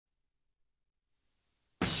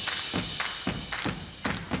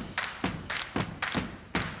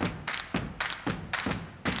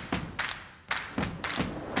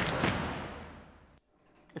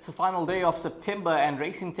It's the final day of September and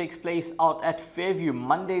racing takes place out at Fairview,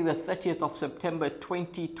 Monday the 30th of September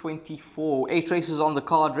 2024. 8 races on the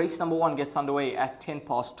card. Race number 1 gets underway at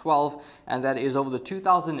 12:10 and that is over the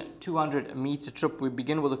 2,200 meter trip. We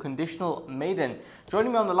begin with a conditional maiden.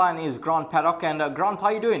 Joining me on the line is Grant Paddock. And Grant, how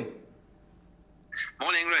are you doing?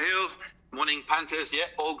 Morning, Rahil. Morning, punters. Yeah,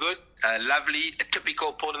 all good. Lovely, a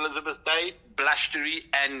typical Port Elizabeth day, blustery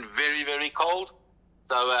and very, very cold.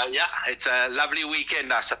 So, yeah, it's a lovely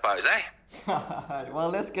weekend, I suppose, eh? Well,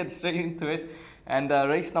 let's get straight into it. And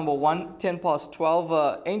race number 1,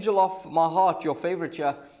 12:10. Angel of My Heart, your favourite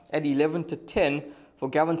here, at 11-10 for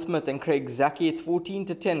Gavin Smith and Craig Zaki. It's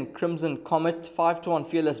 14-10, Crimson Comet. 5-1,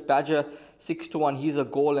 Fearless Badger. 6-1, He's a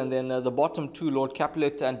Goal. And then the bottom 2, Lord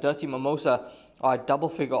Capulet and Dirty Mimosa, are double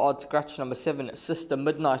figure odds. Scratch number 7, Sister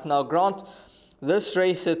Midnight. Now, Grant, this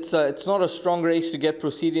race, it's not a strong race to get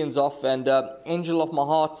proceedings off, and Angel of My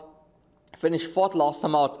Heart finished 4th last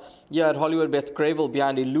time out here at Hollywoodbets Greyville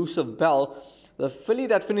behind Elusive Bell. The filly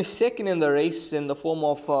that finished 2nd in the race in the form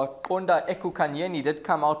of Konda Ekukanyeni did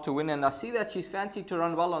come out to win, and I see that she's fancied to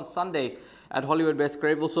run well on Sunday at Hollywoodbets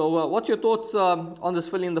Greyville. So what's your thoughts on this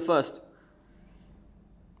filly in the first?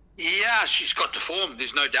 Yeah, she's got the form.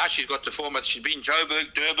 There's no doubt she's got the form. But she's been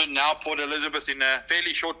Joburg, Durban, now Port Elizabeth in a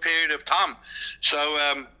fairly short period of time. So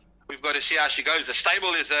we've got to see how she goes. The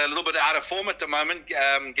stable is a little bit out of form at the moment.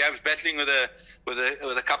 Gav's battling with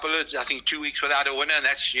a couple of, I think, 2 weeks without a winner, and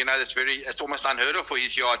that's it's almost unheard of for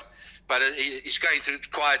his yard. But he's going through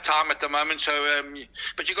quiet time at the moment. So,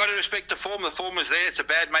 but you got to respect the form. The form is there. It's a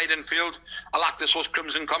bad maiden field. I like this horse,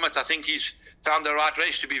 Crimson Comet. I think he's found the right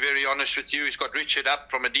race, to be very honest with you. He's got Richard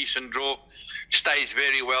up from a decent draw, stays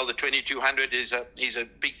very well. The 2200 is he's a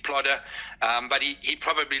big plodder, but he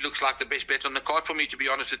probably looks like the best bet on the card for me, to be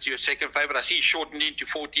honest with you. A second favourite. I see he's shortened into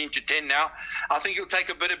 14-10 now. I think he'll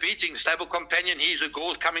take a bit of beating. Stable companion, He's a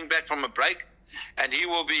Goal, coming back from a break, and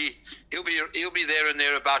he'll be there and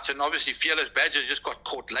thereabouts. And obviously Fearless Badger just got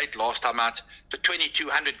caught late last time out. The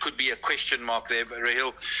 2200 could be a question mark there, but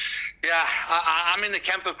Rahil, yeah, I'm in the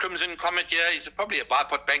camp of Crimson Comet here. He's probably a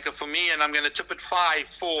bipot banker for me, and I'm going to tip it 5,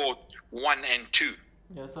 4, 1 and 2.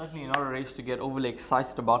 Yeah, certainly not a race to get overly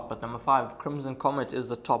excited about, but number 5, Crimson Comet, is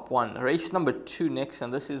the top one. Race number 2 next,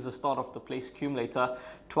 and this is the start of the place accumulator.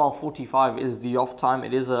 12:45 is the off time.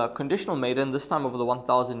 It is a conditional maiden, this time over the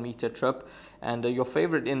 1,000 meter trip. And your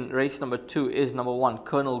favourite in race number 2 is number 1,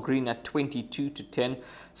 Colonel Green, at 22-10.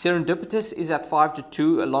 Serendipitous is at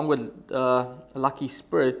 5-2, along with Lucky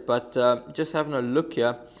Spirit. But just having a look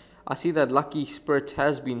here, I see that Lucky Spirit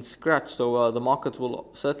has been scratched, so the markets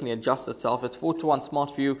will certainly adjust itself. It's 4-1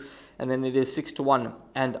 Smart View, and then it is 6-1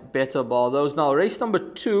 and Better Bar. Those now, race number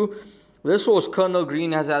 2, this horse, Colonel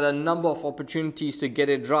Green, has had a number of opportunities to get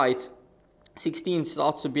it right. 16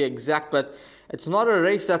 starts to be exact, but it's not a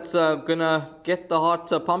race that's gonna get the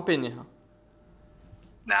heart pumping.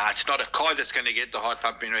 Nah, it's not a car that's going to get the heart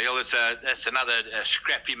pumping, Rahil. That's another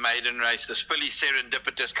scrappy maiden race. This filly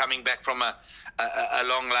Serendipitous coming back from a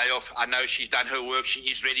long layoff. I know she's done her work. She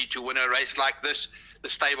is ready to win a race like this. The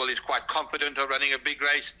stable is quite confident of running a big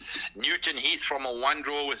race. Newton Heath from a 1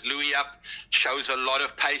 draw with Louis up shows a lot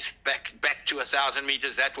of pace back to 1,000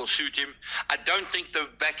 meters. That will suit him. I don't think the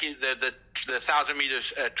 1,000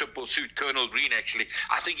 meters trip will suit Colonel Green, actually.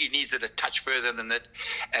 I think he needs it a touch further than that.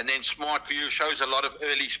 And then Smart View shows a lot of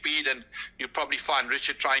early speed, and you'll probably find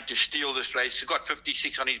Richard trying to steal this race. He's got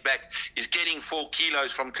 56 on his back. He's getting 4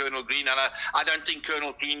 kilos from Colonel Green, and I don't think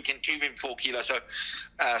Colonel Green can give him 4 kilos. So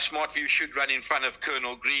Smart View should run in front of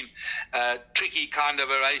Colonel Green. Tricky kind of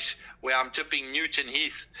a race where I'm tipping Newton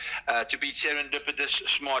Heath to beat Serendipitous,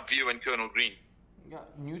 Smart View and Colonel Green. Yeah,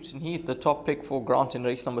 Newton Heath, the top pick for Grant in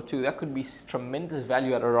race number 2. That could be tremendous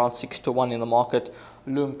value at around 6-1 in the market.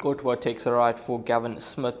 Loom Kotwa takes a ride for Gavin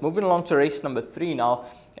Smith. Moving along to race number 3 now.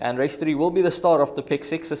 And race 3 will be the start of the pick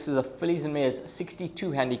 6. This is a fillies and mares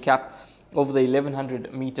 62 handicap over the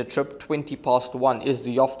 1,100 meter trip. 20:1 is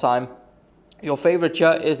the off time. Your favourite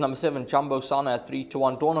here is number 7, Jumbo Sana, at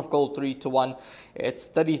 3-1. Dawn of Gold, 3-1. It's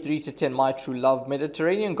 33-10, My True Love.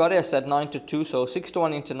 Mediterranean Goddess at 9-2, so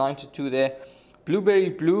 6-1 into 9-2 there. Blueberry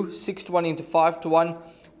Blue, 6-1 into 5-1.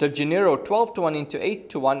 De Janeiro, 12-1 into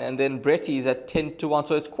 8-1. And then Bretty is at 10-1.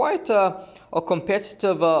 So it's quite a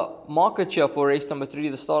competitive market here for race number 3,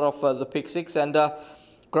 the start of the pick 6. And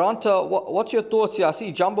Grant, what's your thoughts here? I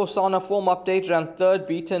see Jumbo Sana form update, ran 3rd,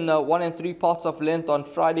 beaten 1 3 parts of length on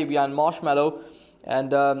Friday behind Marshmallow.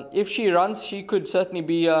 And if she runs, she could certainly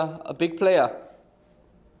be a big player.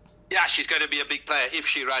 Yeah, she's going to be a big player if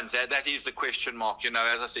she runs. That is the question mark. You know,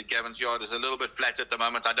 as I said, Gavin's yard is a little bit flat at the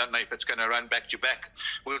moment. I don't know if it's going to run back to back.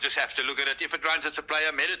 We'll just have to look at it. If it runs, it's a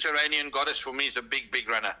player. Mediterranean Goddess for me is a big, big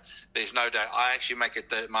runner. There's no doubt. I actually make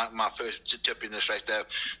it my first tip in this race. The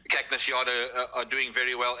Cackness yard are doing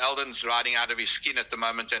very well. Eldon's riding out of his skin at the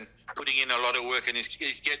moment and putting in a lot of work, and he's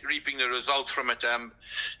reaping the results from it.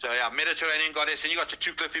 So yeah, Mediterranean Goddess, and you got the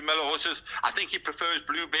two Cliffy Miller horses. I think he prefers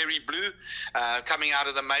Blueberry Blue coming out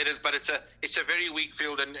of the maidens. But it's a very weak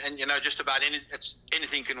field, and you know, just about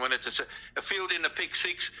anything can win it. It's a field in the pick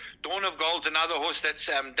six. Dawn of Gold's another horse that's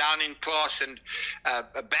down in class and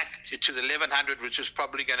back to the 1100, which is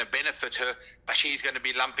probably going to benefit her, but she's going to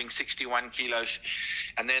be lumping 61 kilos.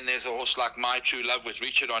 And then there's a horse like My True Love with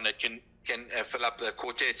Richard on it can fill up the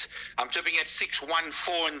quartets. I'm tipping at 6, 1,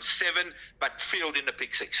 4, and 7, but field in the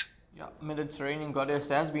pick six. Yeah, Mediterranean Goddess.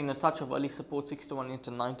 There has been a touch of early support, 6-1 into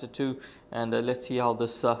 9-2, and let's see how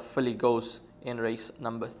this filly goes in race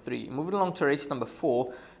number 3. Moving along to race number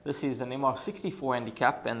 4. This is an MR64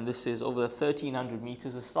 handicap, and this is over the 1300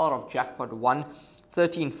 meters. The start of jackpot 1.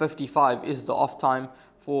 13:55 is the off time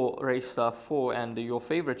for race 4, and your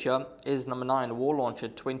favorite here is number 9, War Launch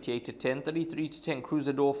at 28-10, 33-10,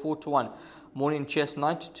 Cruisador 4-1, Morning Chess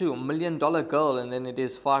 9-2, $1 Million Girl, and then it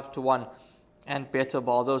is 5-1. And better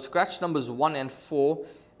ball. Those scratch numbers 1 and 4.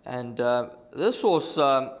 And this horse,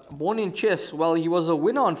 Born in Chess, well, he was a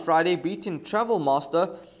winner on Friday, beating Travel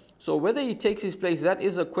Master. So whether he takes his place, that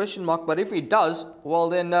is a question mark. But if he does, well,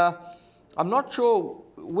 then I'm not sure.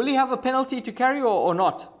 Will he have a penalty to carry or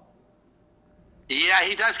not? Yeah,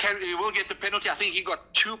 he does carry. He will get the penalty. I think he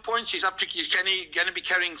got 2 points. He's going to be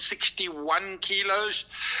carrying 61 kilos.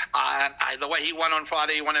 The way he won on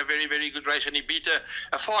Friday, he won a very, very good race, and he beat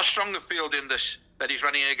a far stronger field in this that he's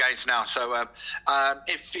running against now. So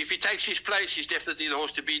if he takes his place, he's definitely the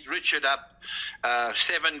horse to beat. Richard up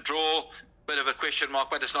 7 draw. Bit of a question mark,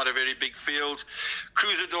 but it's not a very big field.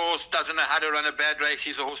 Cruisador doesn't know how to run a bad race.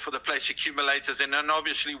 He's a horse for the place accumulators, and then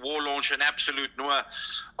obviously War Launch and Absolute Noir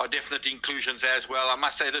are definite inclusions as well. I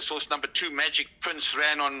must say this horse number 2, Magic Prince,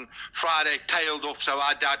 ran on Friday, tailed off, so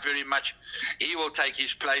I doubt very much he will take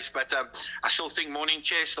his place. But I still think Morning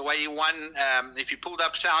Chess, the way he won, if he pulled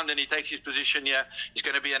up sound and he takes his position here, he's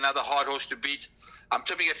going to be another hard horse to beat. I'm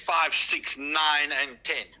tipping at 5, 6, 9, and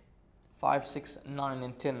 10. 5, 6, 9,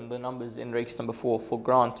 and 10, the numbers in race number 4 for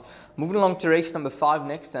Grant. Moving along to race number 5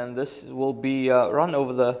 next, and this will be run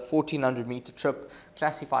over the 1400 meter trip,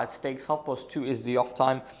 classified stakes. 2:30 is the off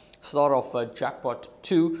time. Start off jackpot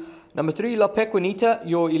 2. Number 3, La Pequinita,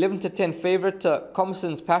 your 11-10 favorite.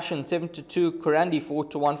 Commerson's Passion 7-2, Corandi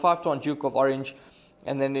 4-1, 5-1 Duke of Orange,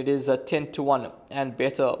 and then it is 10-1 and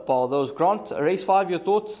better ball. Those Grant, race 5, your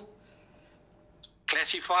thoughts?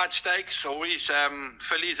 Classified stakes, always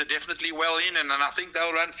fillies are definitely well in, and I think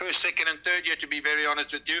they'll run first, second, and third year, to be very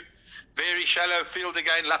honest with you. Very shallow field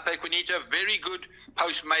again. La Pequinita, very good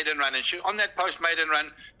post-maiden run, and on that post-maiden run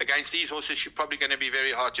against these horses, she's probably going to be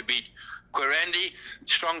very hard to beat. Corandi,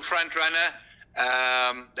 strong front runner.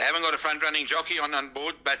 They haven't got a front-running jockey on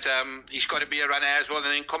board, but he's got to be a runner as well.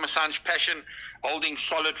 And then Commerson's Passion, holding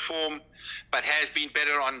solid form, but has been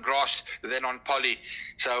better on grass than on poly.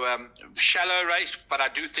 So shallow race, but I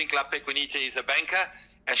do think La Pequinita is a banker,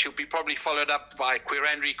 and she'll be probably followed up by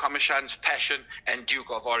Quirandri, Commerson's Passion, and Duke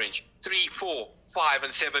of Orange. 3, 4, 5,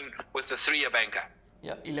 and 7 with the 3 a banker.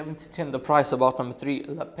 Yeah, 11-10 the price about number 3,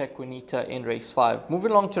 La Pequinita in race 5.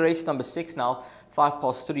 Moving along to race number 6 now.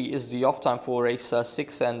 3:05 is the off time for race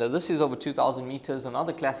 6, and this is over 2,000 meters.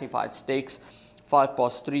 Another classified stakes.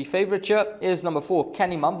 3:05. Favorite here is number 4,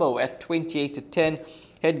 Canny Mumbo at 28-10.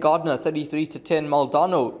 Head Gardner 33-10.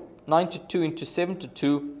 Maldano 9-2 into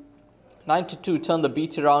 7-2. 9-2 turn the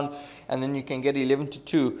beat around, and then you can get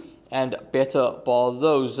 11-2 and better ball.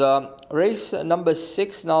 Those race number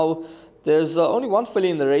 6 now. There's only one filly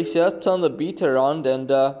in the race here. Turn the beat around,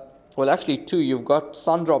 and well, actually 2. You've got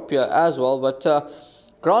Sundrop here as well. But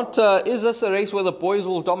Grant, is this a race where the boys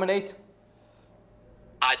will dominate?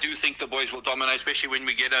 I do think the boys will dominate, especially when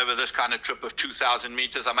we get over this kind of trip of 2,000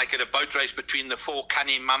 meters. I make it a boat race between the 4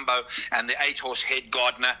 Canny Mumbo and the 8-horse Head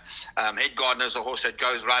Gardner. Head Gardner is a horse that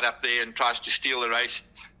goes right up there and tries to steal the race.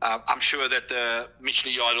 I'm sure that the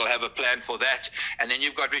Michelin Yard will have a plan for that. And then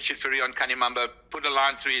you've got Richard Ferry on Canny Mumbo. Put a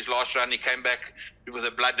line through his last run. He came back with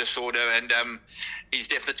a blood disorder, and he's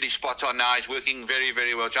definitely spot on now. He's working very,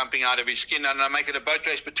 very well, jumping out of his skin. And I make it a boat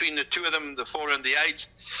race between the 2 of them, the 4 and the 8.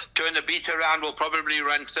 Turn the beat around, will probably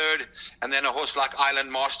run 3rd. And then a horse like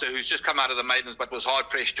Island Master, who's just come out of the maidens but was hard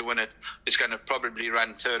pressed to win it, is going to probably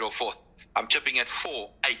run 3rd or 4th. I'm tipping at 4,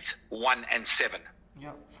 8, 1, and 7.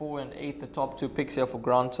 Yeah, 4 and 8, the top two picks here for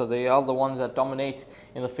Grant. So they are the ones that dominate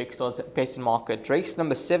in the fixed odds betting market. Race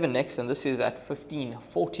number 7 next, and this is at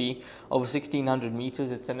 1540 over 1600 meters.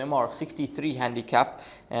 It's an MR 63 handicap,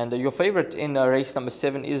 and your favorite in race number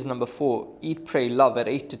 7 is number 4, Eat, Pray, Love at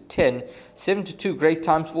 8 to 10, 7 to 2, Great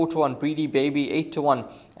Times, 4 to 1, Breedy Baby, 8 to 1,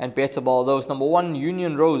 and Better Ball. Those number 1,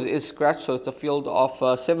 Union Rose is scratched, so it's a field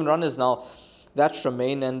of 7 runners now that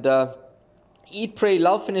remain. And Eat, Pray,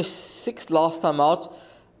 Love finished 6th last time out,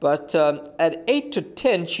 but at 8 to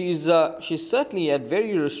 10, she's certainly at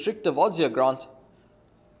very restrictive odds here, Grant.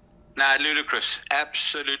 Nah, ludicrous.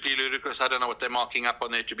 Absolutely ludicrous. I don't know what they're marking up on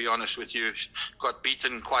there, to be honest with you. Got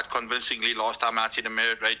beaten quite convincingly last time out in a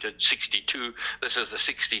merit rate at 62. This is a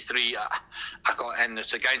 63. And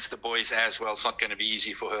it's against the boys as well. It's not going to be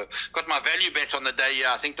easy for her. Got my value bet on the day here.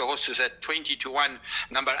 I think the horse is at 20 to 1.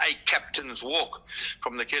 Number 8, Captain's Walk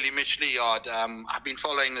from the Kelly Mitchley yard. I've been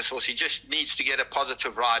following this horse. He just needs to get a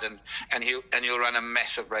positive ride, and he'll run a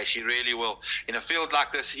massive race. He really will. In a field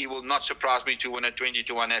like this, he will not surprise me to win at 20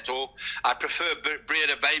 to 1 at all. I prefer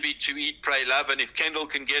Breeder Baby to Eat, Pray, Love, and if Kendall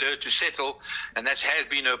can get her to settle, and that has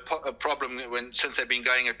been a problem since they've been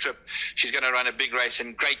going a trip, she's going to run a big race.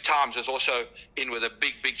 And Great Times is also in with a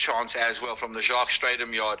big chance as well from the Jacques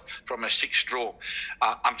Stratum yard from a 6 draw.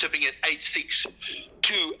 I'm tipping at 8, 6,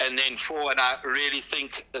 2, and then 4, and I really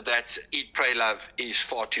think that Eat, Pray, Love is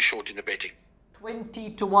far too short in the betting. 20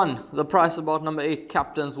 to 1, the price about number 8,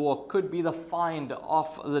 Captain's Walk, could be the find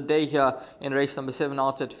of the day here in race number 7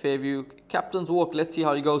 out at Fairview. Captain's Walk, let's see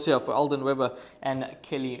how he goes here for Alden Weber and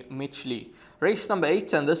Kelly Mitchley. Race number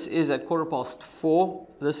 8, and this is at 4:15.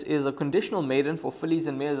 This is a conditional maiden for fillies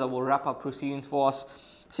and mares that will wrap up proceedings for us.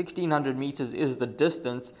 1600 meters is the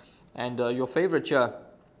distance, and your favorite here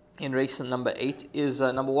in race number 8 is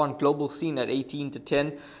number 1, Global Scene at 18 to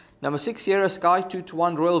 10. Number 6, Sierra Sky, 2 to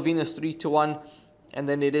 1, Royal Venus, 3 to 1, and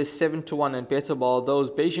then it is 7 to 1 and Better Ball.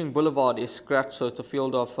 Those Beijing Boulevard is scratched, so it's a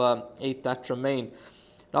field of 8 that remain.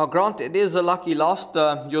 Now, Grant, it is a lucky last.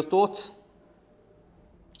 Your thoughts?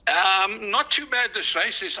 Not too bad this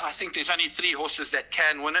race. I think there's only 3 horses that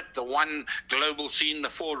can win it. The 1, Global Scene, the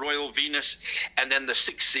 4, Royal Venus, and then the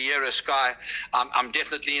 6, Sierra Sky. I'm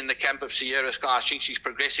definitely in the camp of Sierra Sky. I think she's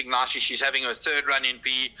progressing nicely. She's having her 3rd run in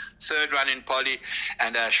PE, 3rd run in Poly,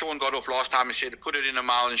 and Sean got off last time and said put it in a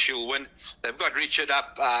mile and she'll win. They've got Richard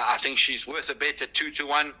up. I think she's worth a bet at 2 to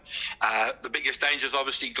 1. The biggest danger is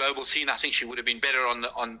obviously Global Scene. I think she would have been better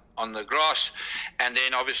on the grass, and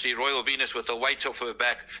then obviously Royal Venus with the weight off her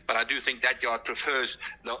back. But I do think that yard prefers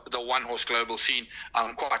the 1-horse Global Scene.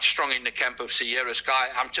 I'm quite strong in the camp of Sierra Sky.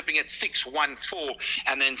 I'm tipping at 6, 1, 4,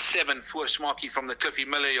 and then 7, Force Marky from the Cliffy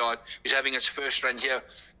Miller yard, who's having its first run here,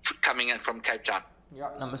 coming in from Cape Town. Yeah,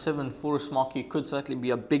 number 7, Forest Marky, could certainly be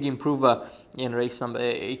a big improver in race number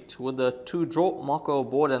 8 with the 2 draw marker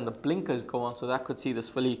aboard and the blinkers go on, so that could see this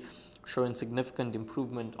filly showing significant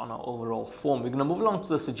improvement on her overall form. We're going to move along to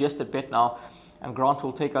the suggested bet now, and Grant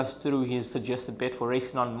will take us through his suggested bet for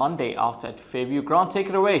racing on Monday out at Fairview. Grant, take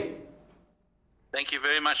it away. Thank you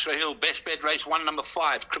very much, Rahil. Best bet, race 1, number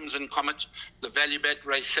 5, Crimson Comet. The value bet,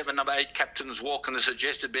 race 7, number 8, Captain's Walk. And the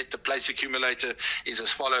suggested bet, the place accumulator, is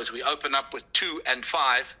as follows. We open up with 2 and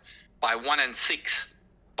 5, by 1 and 6,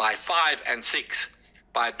 by 5 and 6,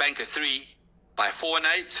 by banker 3, by 4 and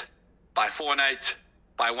 8, by 4 and 8,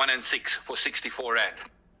 by 1 and 6 for 64 Rand.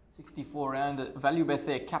 64 Rand, value bet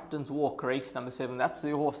there, Captain's Walk, race number 7. That's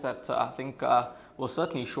the horse that I think will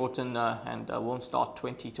certainly shorten and won't start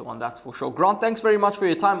 20 to 1, that's for sure. Grant, thanks very much for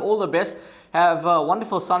your time. All the best. Have a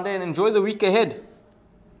wonderful Sunday and enjoy the week ahead.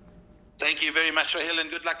 Thank you very much, Rahil,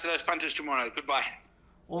 and good luck to those punters tomorrow. Goodbye.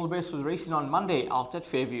 All the best with racing on Monday out at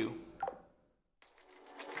Fairview.